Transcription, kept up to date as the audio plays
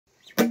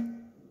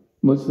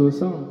What's the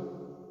song?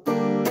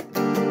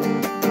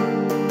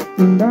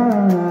 La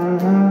la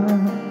la,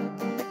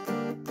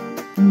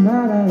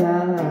 la la la,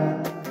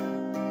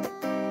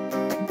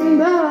 la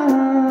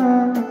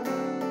la.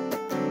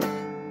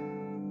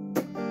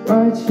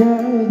 White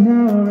shirt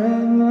now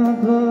red, my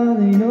blood,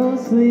 ain't no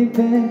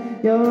sleeping.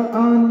 You're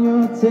on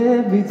your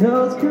tippy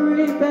toes,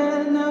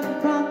 creeping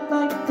up, not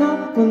like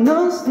no one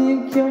knows.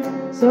 Think you're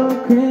so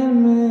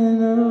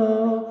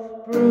criminal.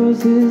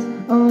 Bruises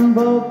on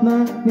both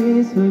my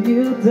knees, but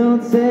you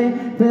don't say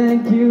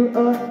thank you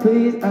or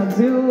please. I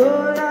do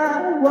what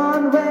I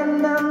want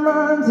when I'm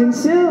wanting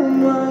to.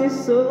 My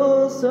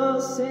soul so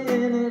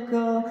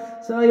cynical.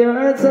 So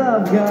you're a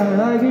tough guy,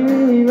 like a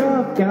really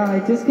rough guy.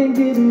 Just can't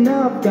get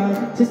enough guy,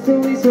 just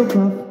always so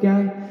buff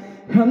guy.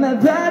 I'm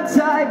that bad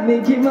type,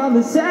 make your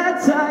mama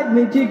sad type,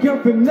 make your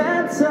girlfriend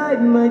mad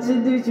type, might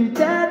seduce your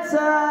dad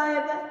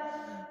type.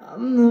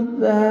 I'm the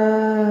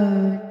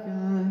bad guy.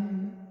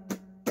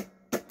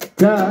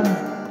 Duh.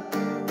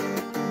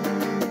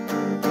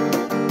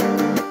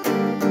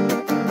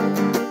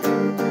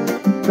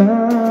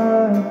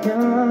 Bad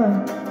guy.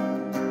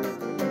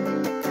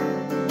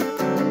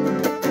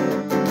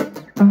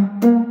 I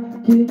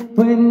like it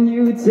when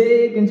you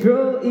take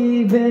control,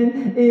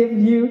 even if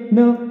you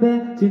know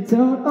that you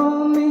don't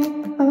own me.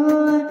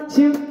 I'll let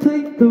you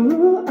play the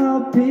role,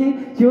 I'll be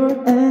your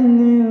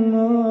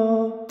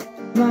animal.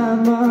 My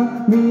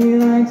mommy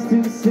likes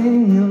to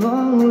sing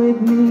along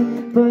with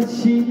me, but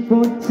she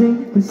won't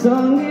sing the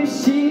song if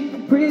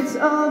she reads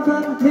all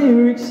the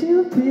lyrics.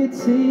 She'll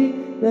pity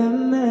the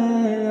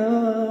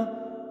man.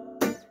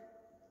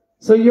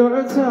 So you're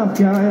a tough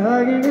guy,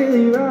 like a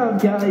really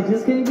rough guy,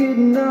 just can't get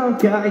enough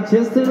guy,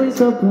 just a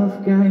little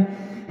buff guy.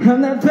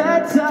 I'm that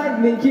bad type,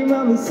 make your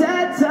mama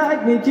sad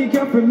type, make your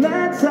girlfriend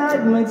mad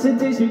type, might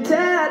seduce your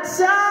dad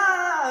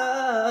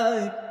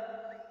type.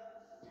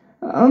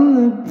 I'm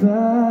the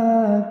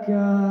bad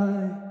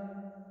guy.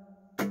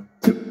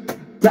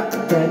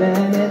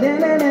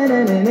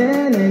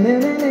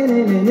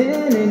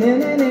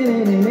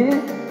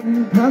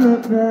 I'm the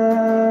bad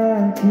guy.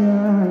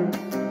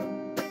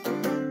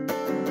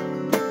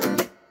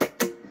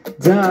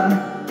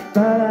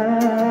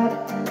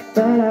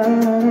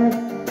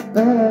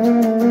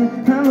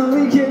 I'm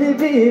only gonna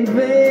be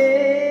bad.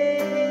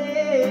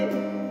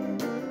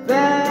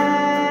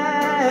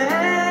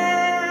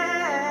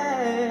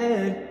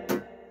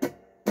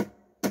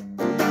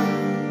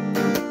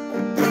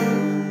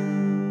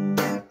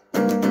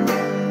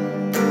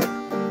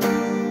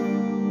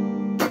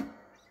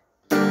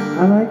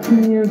 I like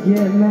when you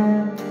get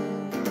mad.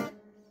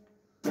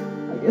 I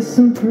guess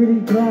I'm pretty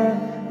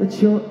glad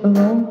that you're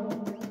alone.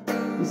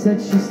 You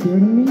said she's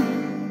scared of me?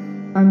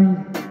 I mean,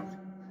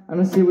 I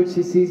don't see what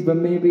she sees, but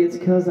maybe it's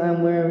 'cause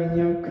I'm wearing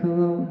your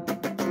cologne.